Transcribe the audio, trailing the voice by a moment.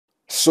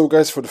So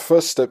guys, for the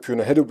first step, you're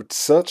going to head over to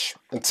search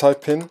and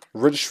type in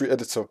registry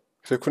editor.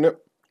 Click on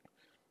it,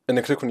 and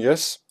then click on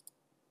yes.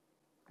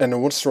 And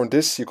then once you're on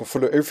this, you can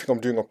follow everything I'm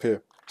doing up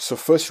here. So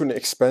first you want to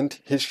expand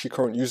HK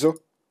current user.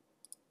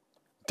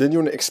 Then you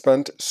want to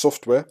expand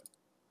software.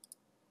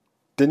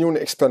 Then you want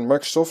to expand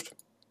Microsoft.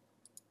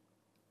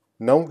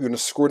 Now you're going to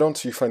scroll down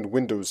till you find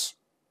Windows.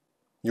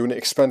 You want to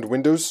expand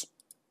Windows.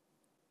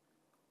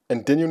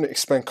 And then you want to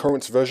expand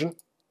current version.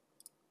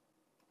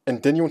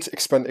 And then you want to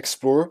expand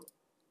Explorer.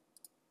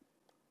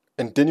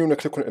 And then you want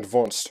to click on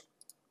Advanced.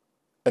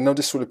 And now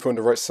this will appear on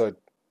the right side.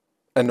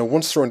 And then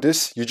once you're on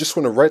this, you just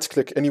want to right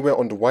click anywhere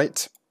on the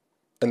white.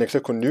 And then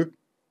click on New.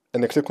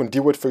 And then click on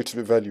DWORD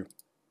 32-bit value.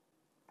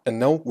 And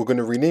now we're going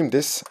to rename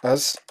this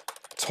as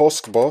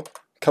Taskbar,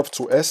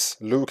 capital S,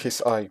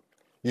 lowercase I.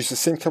 Use the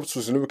same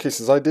capitals and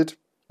lowercase as I did.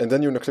 And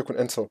then you're going to click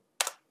on Enter.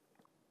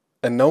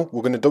 And now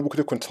we're going to double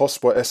click on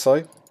Taskbar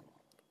SI.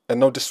 And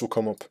now this will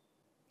come up.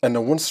 And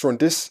now once you're on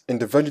this, in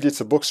the value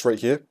data box right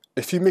here,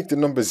 if you make the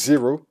number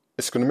 0,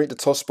 it's going to make the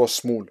taskbar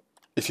small.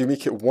 If you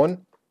make it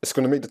 1, it's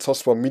going to make the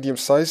taskbar medium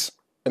size.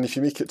 And if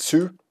you make it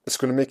 2, it's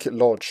going to make it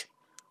large.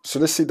 So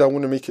let's say that I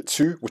want to make it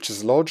 2, which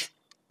is large.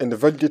 In the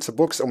value data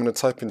box, I'm going to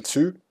type in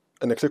 2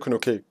 and then click on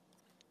OK.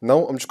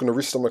 Now I'm just going to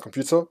restart my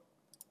computer.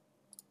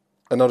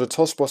 And now the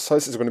taskbar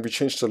size is going to be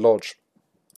changed to large.